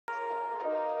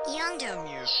Youngdom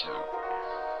music.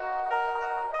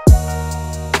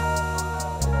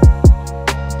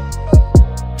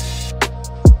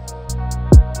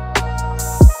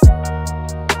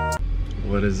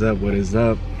 What is up? What is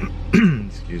up?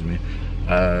 Excuse me.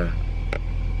 My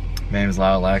name is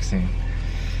lylexlacson.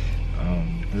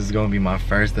 This is gonna be my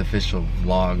first official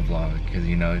vlog because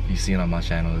you know, if you see it on my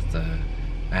channel, it's I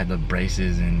had the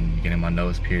braces and getting my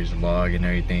nose pierced vlog and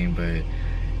everything, but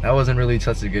that wasn't really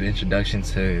such a good introduction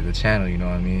to the channel, you know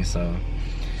what I mean? So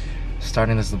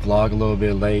starting this vlog a little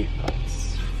bit late.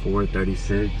 It's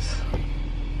 4:36.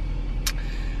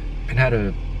 And had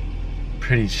a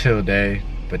pretty chill day,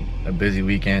 but a busy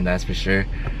weekend, that's for sure.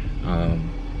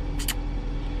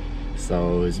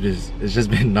 So it's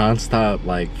just been non-stop,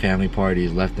 like family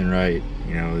parties left and right.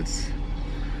 You know, it's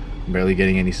barely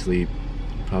getting any sleep.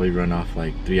 Probably run off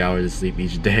like 3 hours of sleep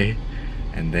each day,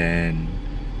 and then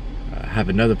have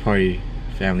another party,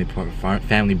 family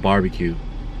barbecue,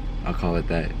 I'll call it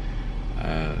that,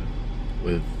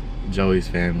 with Joey's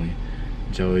family.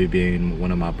 Joey being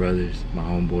one of my brothers, my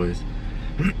homeboys.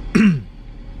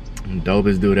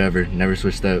 Dopest dude ever, never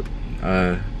switched up.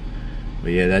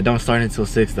 But yeah, that don't start until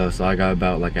 6 though, so I got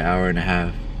about like an hour and a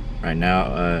half right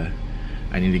now.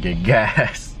 I need to get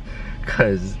gas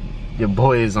cause your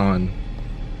boy is on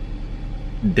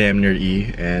damn near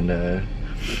E, and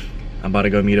I'm about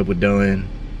to go meet up with Dylan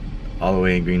all the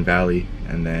way in Green Valley,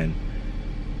 and then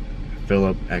fill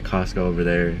up at Costco over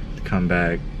there to come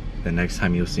back. The next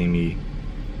time you'll see me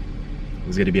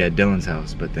is gonna be at Dylan's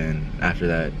house, but then after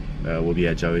that we'll be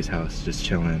at Joey's house, just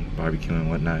chilling, barbecuing and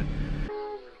whatnot.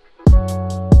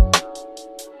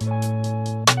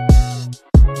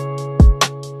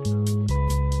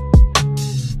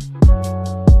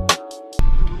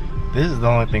 This is the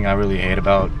only thing I really hate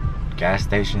about gas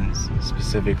stations,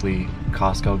 specifically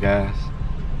Costco gas.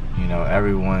 You know,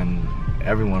 everyone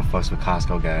fucks with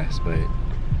Costco gas, but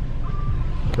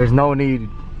there's no need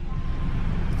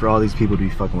for all these people to be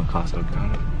fucking with Costco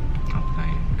gas.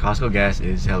 Costco gas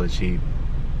is hella cheap,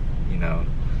 you know,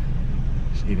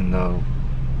 even though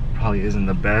probably isn't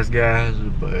the best gas,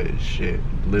 but shit,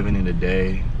 living in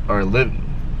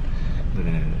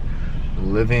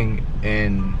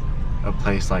a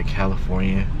place like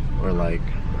California, or like,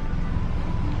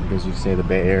 as you say, the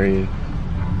Bay Area,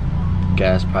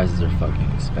 gas prices are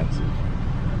fucking expensive.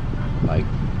 Like,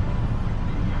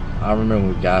 I remember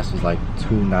when gas was like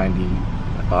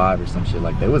 $2.95 or some shit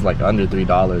like that. It was like under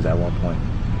 $3 at one point.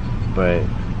 But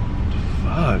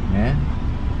fuck, man,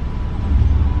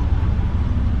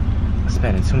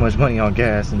 spending too much money on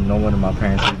gas, and no wonder my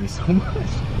parents hate me so much.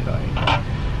 You know,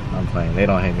 I'm playing. They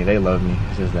don't hate me, they love me.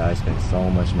 It's just that I spend so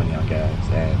much money on gas,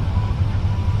 and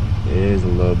it is a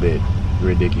little bit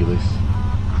ridiculous.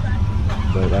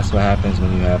 But that's what happens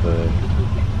when you have a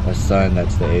son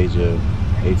that's the age of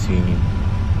 18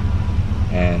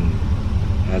 and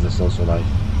has a social life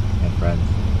and friends.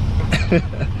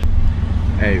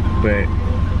 Hey, but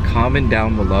comment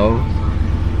down below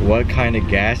what kind of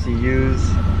gas you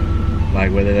use,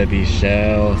 like whether that be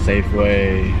Shell,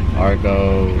 Safeway,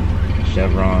 Argo,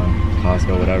 Chevron,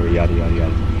 Costco, whatever, yada yada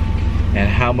yada, and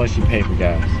how much you pay for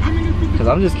gas. Because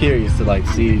I'm just curious to like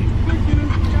see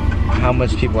how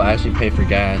much people actually pay for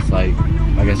gas, like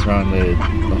I guess around the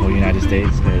whole United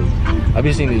States. Because I've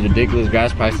been seeing these ridiculous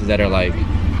gas prices that are like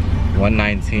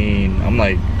 $1.19. I'm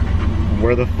like,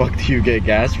 where the fuck do you get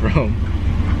gas from?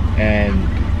 And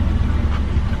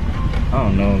I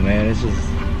don't know, man, it's just,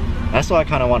 that's why I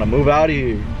kind of want to move out of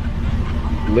here.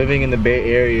 Living in the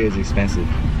Bay Area is expensive.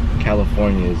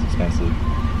 California is expensive.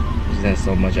 It just has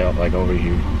so much out like over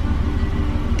here.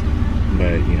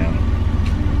 But you know,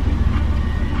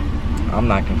 I'm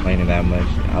not complaining that much.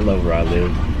 I love where I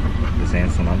live. This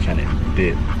answer, I'm trying to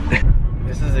dip.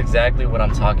 This is exactly what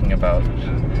I'm talking about.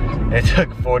 It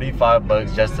took 45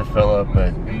 bucks just to fill up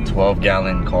a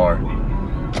 12-gallon car.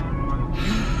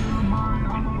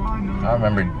 I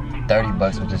remember 30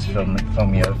 bucks would just fill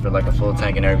me up for like a full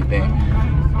tank and everything.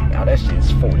 Now that shit is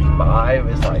 45.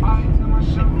 It's like,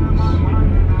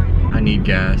 I need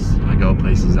gas. I go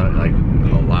places like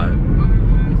a lot.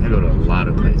 I go to a lot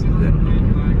of places, and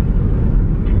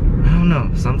I don't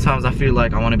know. Sometimes I feel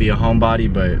like I want to be a homebody,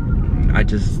 but I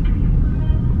just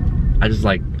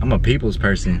like, I'm a people's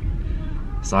person.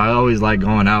 So I always like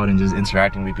going out and just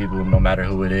interacting with people, no matter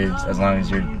who it is, as long as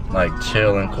you're like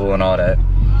chill and cool and all that.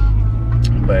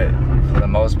 But for the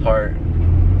most part,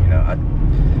 you know,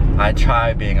 I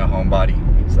try being a homebody,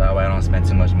 so that way I don't spend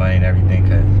too much money and everything,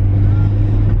 because,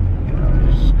 you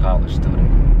know, just a college student,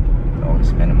 always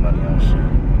spending money on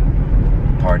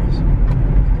shit, parties.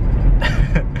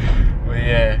 But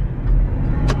yeah,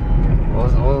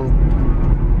 we'll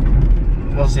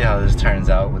see how this turns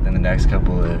out within the next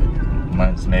couple of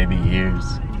months, maybe years.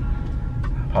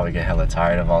 I'll probably get hella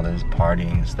tired of all this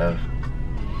partying and stuff.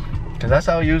 Cause that's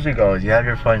how it usually goes. You have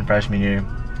your fun freshman year.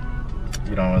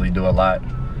 You don't really do a lot.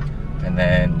 And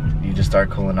then you just start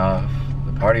cooling off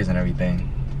the parties and everything.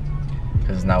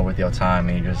 Cause it's not worth your time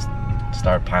and you just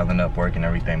start piling up work and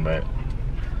everything. But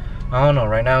I don't know,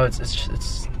 right now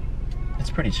it's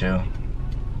pretty chill.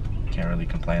 Can't really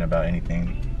complain about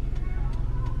anything.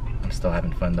 I'm still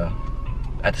having fun though.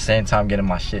 At the same time getting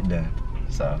my shit done.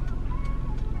 So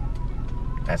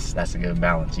that's a good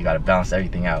balance. You gotta balance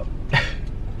everything out.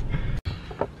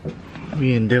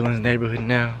 We in Dylan's neighborhood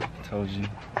now. I told you.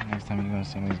 Next time you're gonna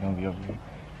see me, he's gonna be over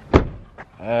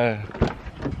here.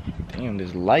 Damn,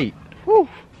 this light. Whew.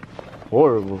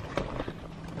 Horrible.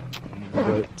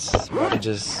 But I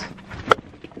just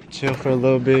chill for a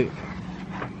little bit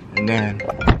and then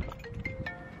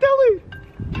Dylan!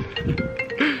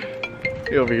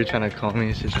 He over here trying to call me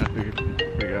and shit, trying to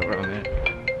figure out where I'm at.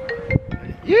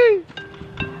 Yeah!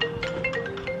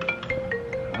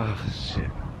 Oh shit.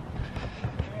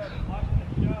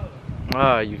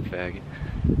 Ah, you faggot.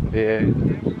 Yeah.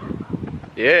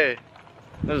 Yeah.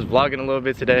 I was vlogging a little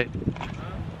bit today.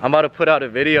 I'm about to put out a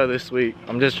video this week.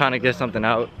 I'm just trying to get something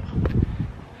out.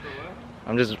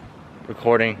 I'm just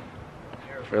recording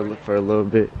for a little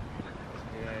bit.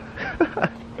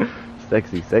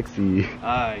 Sexy, sexy.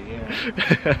 Ah,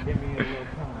 yeah. Give me a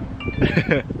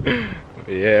little time.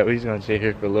 But yeah, we're just gonna chill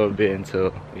here for a little bit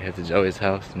until we head to Joey's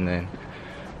house and then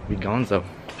we gonzo.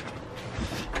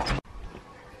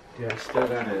 Dude, I still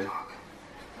gotta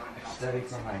study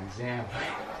for my exam.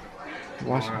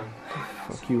 Watching?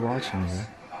 Fuck you watching, bro?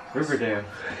 Riverdale.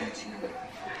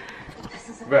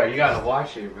 Bro, you gotta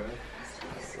watch it, bro.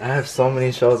 I have so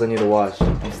many shows I need to watch.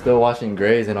 I'm still watching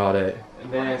Grey's and all that.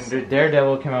 And then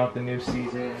Daredevil came out with the new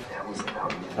season.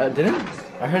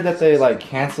 I heard that they like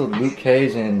canceled Luke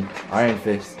Cage and Iron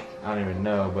Fist. I don't even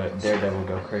know, but Daredevil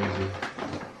go crazy.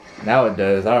 Now it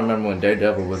does. I remember when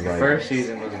Daredevil was like... First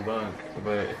season was bunk,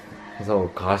 but... His whole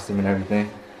costume and everything.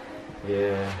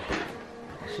 Yeah.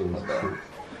 That shit was cool.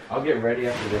 I'll get ready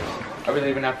after this. Are we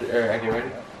leaving after... I get ready?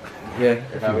 Yeah,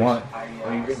 if you want.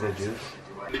 Oh, you get the juice?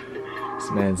 This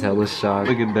man's hella shocked.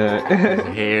 Look at that.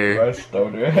 His hair.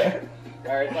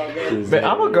 Alright, all good. But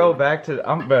I'm gonna go back to...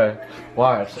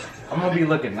 watch. I'm gonna be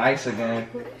looking nice again.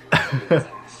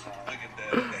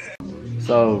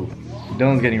 So,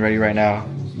 Dylan's getting ready right now.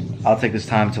 I'll take this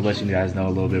time to let you guys know a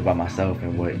little bit about myself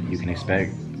and what you can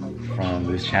expect from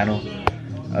this channel.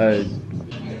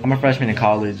 I'm a freshman in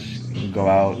college. I go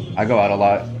out a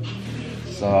lot,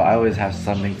 so I always have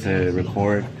something to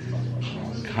record,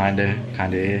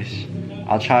 kinda-ish.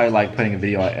 I'll try like putting a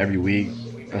video out every week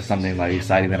or something like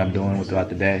exciting that I'm doing throughout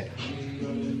the day.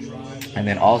 And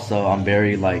then also I'm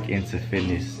very like into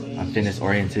fitness. I'm fitness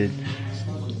oriented.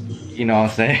 You know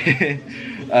what I'm saying?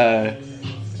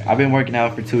 I've been working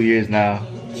out for 2 years now,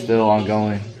 still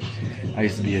ongoing. I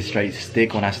used to be a straight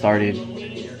stick when I started,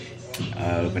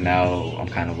 but now I'm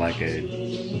kind of like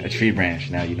a tree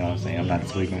branch now, you know what I'm saying? I'm not a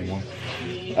twig anymore.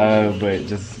 But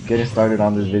just getting started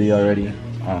on this video already.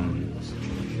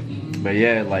 But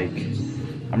yeah, like,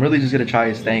 I'm really just gonna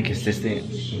try staying consistent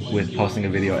with posting a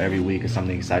video every week or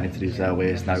something exciting to do, so that way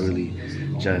it's not really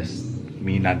just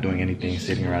me not doing anything,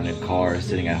 sitting around in the car,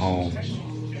 sitting at home,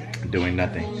 doing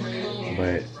nothing.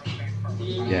 But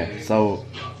yeah, so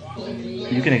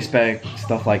you can expect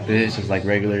stuff like this, just like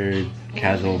regular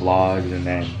casual vlogs, and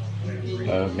then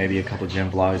maybe a couple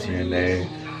gym vlogs here and there,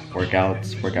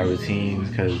 workout routines,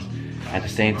 because at the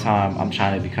same time I'm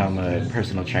trying to become a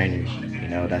personal trainer. You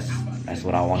know, that's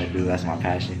what I want to do. That's my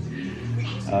passion.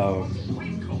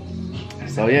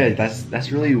 So yeah,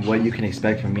 that's really what you can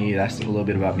expect from me. That's a little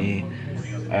bit about me.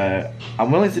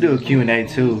 I'm willing to do a Q&A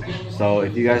too, so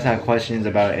if you guys have questions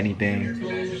about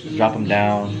anything, drop them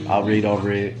down. I'll read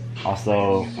over it.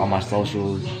 Also on my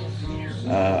socials,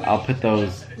 I'll put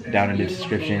those down in the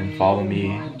description. Follow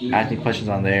me, ask me questions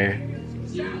on there,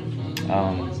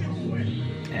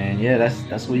 and yeah,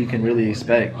 that's what you can really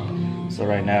expect. So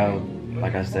right now,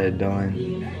 like I said, Dylan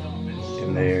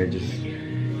in there just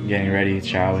getting ready,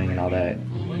 showering and all that,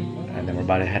 and then we're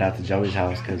about to head out to Joey's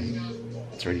house because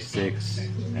it's already 6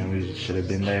 and we should have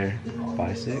been there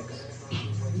by 6,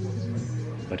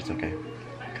 but it's okay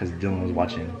because Dylan was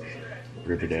watching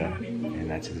Riverdale and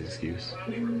that's his excuse.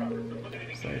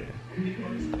 So yeah,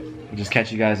 we'll just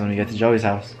catch you guys when we get to Joey's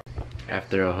house.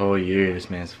 After a whole year, this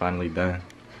man's finally done.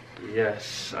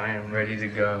 Yes, I am ready to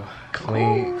go.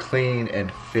 Clean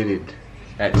and fitted.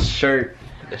 That shirt.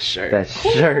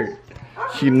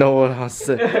 You know what I'm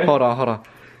saying. Hold on.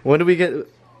 When do we get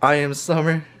I Am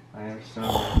Summer? I Am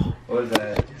Summer. What was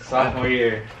that? Sophomore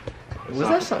year. Was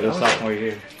that something? It was sophomore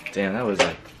year. Damn, that was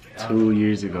like 2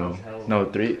 years ago. No,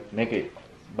 3. Make it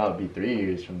about to be 3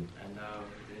 years from.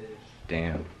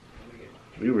 Damn.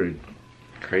 We were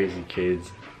crazy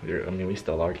kids. I mean, we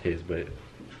still are kids, but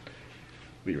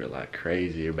we were a lot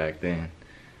crazier back then.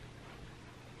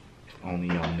 If only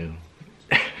y'all knew.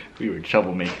 We were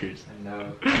troublemakers. I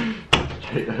know.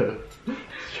 Straight up.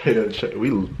 Straight up.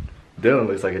 Dylan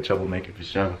looks like a troublemaker for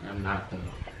sure. I'm not though.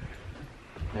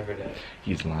 Never that.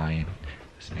 He's lying.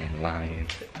 This man lying.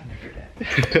 Never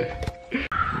that.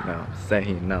 No,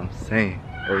 I'm saying.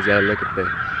 Always gotta look at the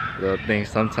little things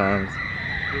sometimes.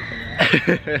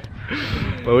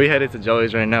 But we headed to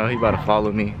Joey's right now. He about to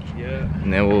follow me. Yeah.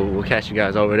 And then we'll catch you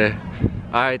guys over there.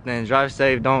 Alright then, drive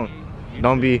safe. Don't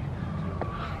be.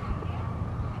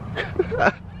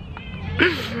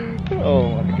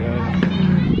 Oh my god.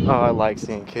 Oh, I like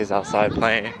seeing kids outside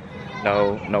playing.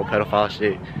 No pedophile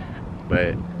shit.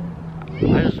 But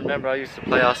I just remember I used to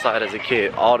play outside as a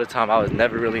kid all the time. I was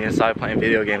never really inside playing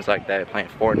video games like that, playing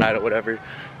Fortnite or whatever,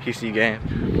 PC game.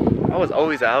 I was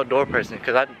always an outdoor person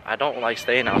because I don't like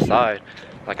staying outside.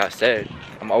 Like I said,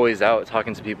 I'm always out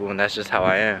talking to people and that's just how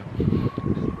I am.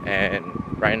 And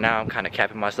right now I'm kind of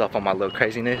capping myself on my little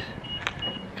craziness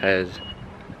because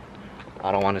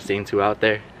I don't want to seem too out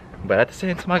there. But at the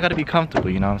same time I gotta be comfortable,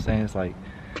 you know what I'm saying? It's like,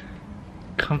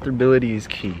 comfortability is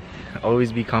key.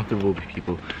 Always be comfortable with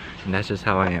people. And that's just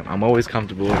how I am. I'm always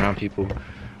comfortable around people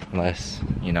unless,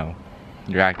 you know,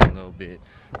 you're acting a little bit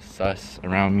sus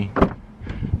around me.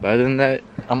 But other than that,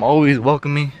 I'm always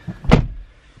welcoming,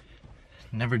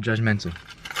 never judgmental.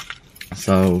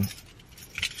 So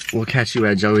we'll catch you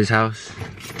at Joey's house.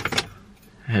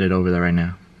 Headed over there right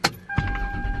now.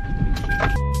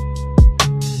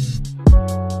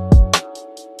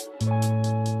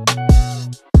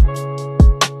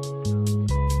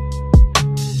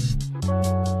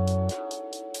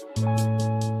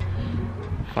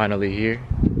 Finally here.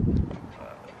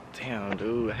 Damn,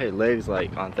 dude, I hit legs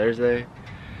like on Thursday.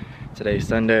 Today's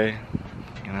Sunday,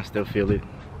 and I still feel it.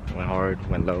 Went hard,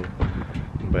 went low,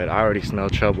 but I already smell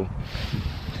trouble.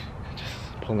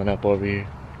 Just pulling up over here.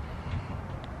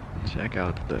 Check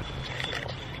out the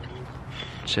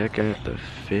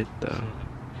fit though.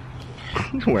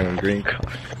 Wearing green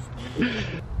cars.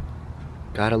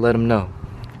 Gotta let them know.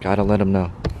 Gotta let them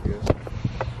know.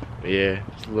 But yeah,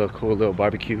 it's a little cool little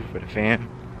barbecue for the fam.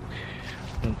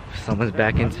 Someone's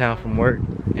back in town from work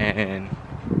and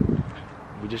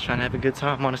we're just trying to have a good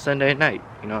time on a Sunday night.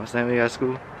 You know what I'm saying? We got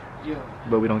school. Yeah.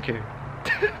 But we don't care.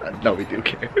 No, we do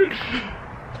care.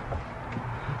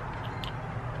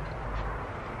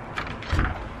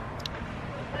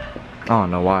 I don't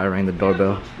know why I rang the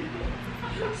doorbell.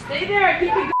 Stay there,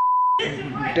 keep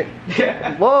it.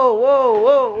 Whoa, whoa,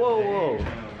 whoa, whoa, whoa.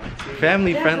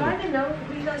 Family friendly. I didn't know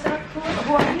who you guys are.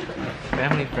 Who are you?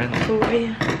 Family friendly. Who are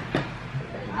you?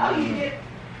 No,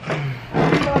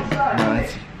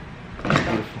 it's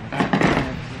beautiful.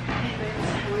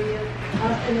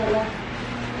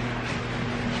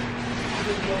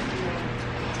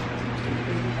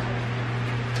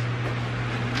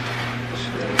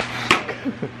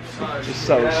 Just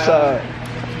so sad.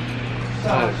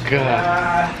 Oh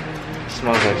god.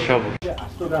 Smells like trouble. I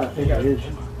still gotta take out his.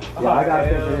 Yeah, I gotta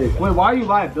take out his. Wait, why are you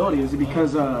liability? Is it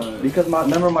because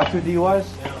remember my 2 DUIs?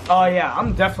 Oh yeah,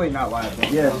 I'm definitely not liable.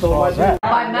 Yeah, so why's that?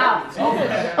 By mouth.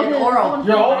 And oral.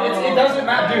 Yo, it doesn't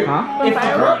matter, dude. Huh? If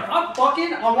I'm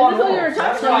fucking, I'm on oral.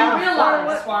 So you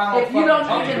realize if you don't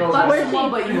even fuck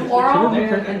someone but you oral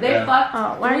and they fuck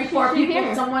 3-4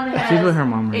 people, someone has She's with her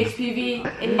mom. HPV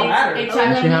and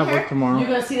HIV, She have work tomorrow. you're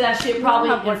gonna see that shit probably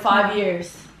in 5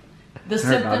 years. The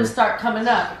symptoms start coming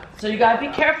up. So you gotta be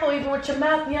careful even with your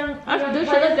mouth, young. Dude,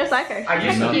 she looks just like her. I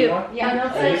used to be one. Yeah, you know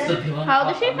what I'm saying? How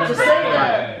old is she? Just say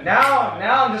that.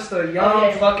 Now I'm just a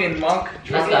young fucking monk.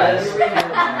 Trust us.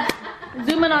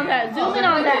 Zoom in on that. Zoom in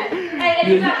on that. Hey,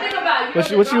 and you gotta think about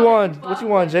it. What you want? What you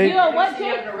want, Jake? You know what, She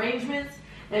have arrangements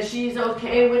and she's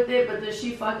okay with it, but does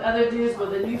she fuck other dudes? Well,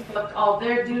 then you fuck all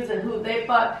their dudes and who they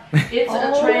fuck. It's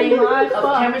a train of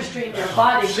chemistry in your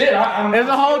body. Shit, There's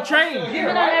a whole train. here,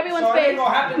 on right? everyone's so it face. ain't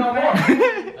gonna happen no more.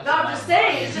 No, I'm just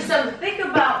saying, it's just something to think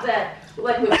about that.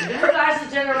 Like with your guys'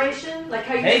 generation, like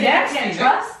how you say you that's can't easy.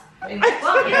 trust.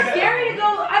 Well, it's scary to go,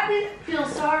 I feel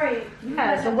sorry. You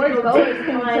guys the have word to go is date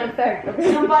coming into effect.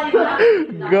 somebody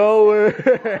not Goer.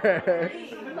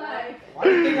 Why do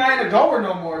you think I ain't a goer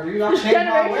no more, dude? I've changed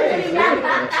my ways.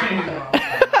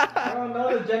 I don't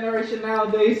know the generation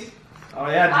nowadays. Oh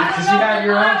yeah, dude, because you have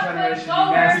your own generation.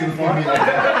 You nasty fuck.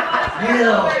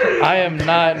 I am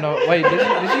not. No, wait.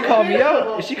 Did she call me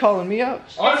out? Is she calling me out?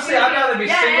 Honestly, I'd rather be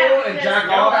single and jack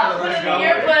off than let it go.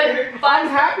 I'm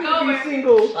happy to be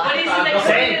single. But he's in a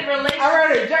committed relationship. I'd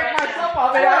rather jack myself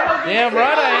off. Damn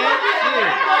right I am.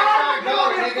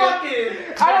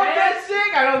 I don't get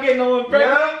sick. I don't get no one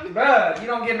pregnant. Bruh, you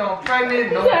don't get no one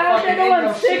pregnant. No I don't fucking get no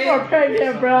one sick or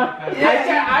pregnant, bro. I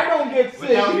said I don't get sick.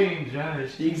 being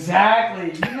judged.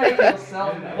 Exactly. You make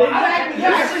yourself. Exactly.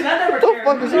 Actually, that never What the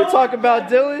fuck is you talking about,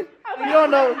 Dylan? You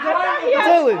don't know,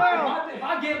 Dylan. If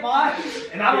I get mine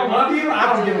and I don't love you,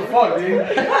 I don't give a fuck, dude.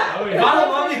 If I don't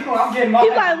love you, I'm getting mine.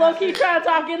 He's like low-key trying to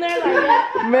talk in there like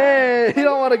that. Man, he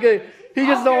don't want to get. He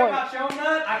just don't want. I care about your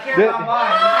nut. I care about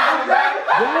mine.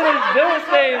 Dylan's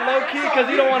staying low key because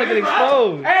he don't want to get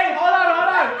exposed. Hey, hold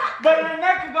on. But your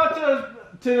neck can go to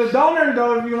the donor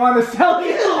though if you want to sell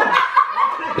it.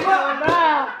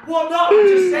 Well, no, I'm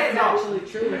just saying. No, actually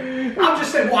true. I'm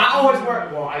just saying. Well, I always wear.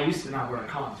 Well, I used to not wear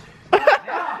condoms.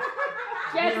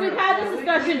 Yes, we've had this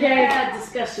discussion, Jay.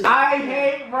 I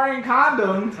hate wearing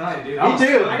condoms. Dude, Me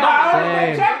too. I got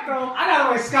Same. Check though. I got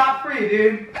away scot free,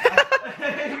 dude.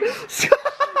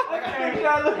 Okay, you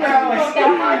gotta look at I'm me.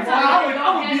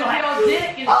 gonna be like,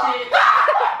 dick and shit.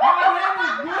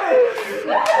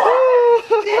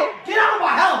 get out of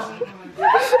my house.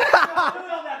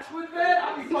 That twin bed,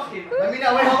 I'll be fucking. Let me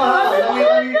know. Wait, hold on. Let me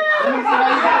see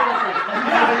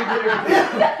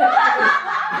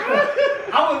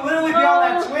how I would literally be on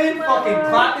that twin fucking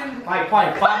clapping like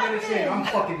probably 5 minutes in. I'm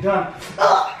fucking done.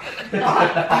 I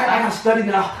gotta study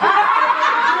now.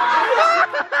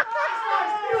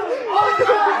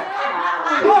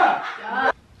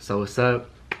 So what's up?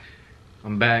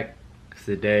 I'm back. It's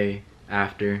the day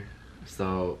after,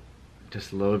 so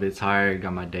just a little bit tired.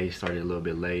 Got my day started a little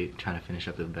bit late, trying to finish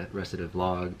up the rest of the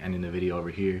vlog and in the video over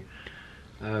here.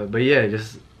 But yeah,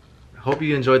 just hope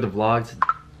you enjoyed the vlogs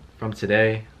from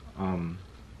today.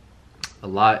 A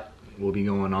lot will be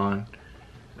going on.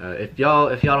 If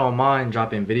y'all don't mind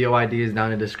dropping video ideas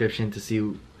down in the description to see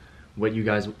what you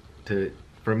guys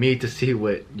for me to see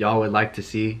what y'all would like to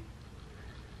see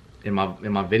in my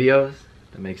videos.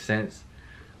 That makes sense.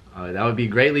 That would be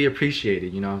greatly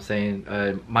appreciated. You know what I'm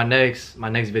saying? My next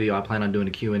video, I plan on doing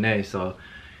a Q&A. So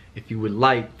if you would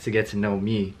like to get to know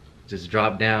me, just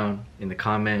drop down in the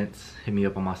comments, hit me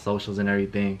up on my socials and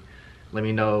everything. Let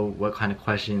me know what kind of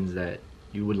questions that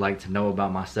you would like to know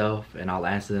about myself, and I'll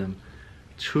answer them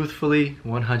truthfully,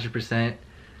 100%.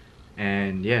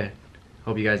 And yeah,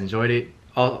 hope you guys enjoyed it.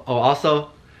 Oh,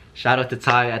 also, shout out to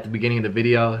Ty at the beginning of the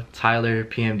video, Tyler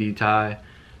PMD Ty.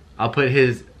 I'll put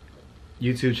his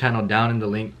YouTube channel down in the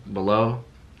link below,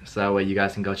 so that way you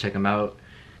guys can go check him out.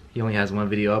 He only has one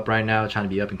video up right now, trying to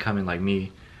be up and coming like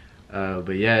me.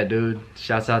 But yeah, dude,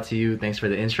 shouts out to you. Thanks for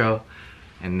the intro.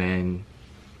 And then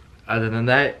other than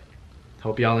that,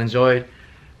 hope y'all enjoyed.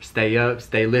 Stay up,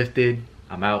 stay lifted.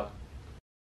 I'm out.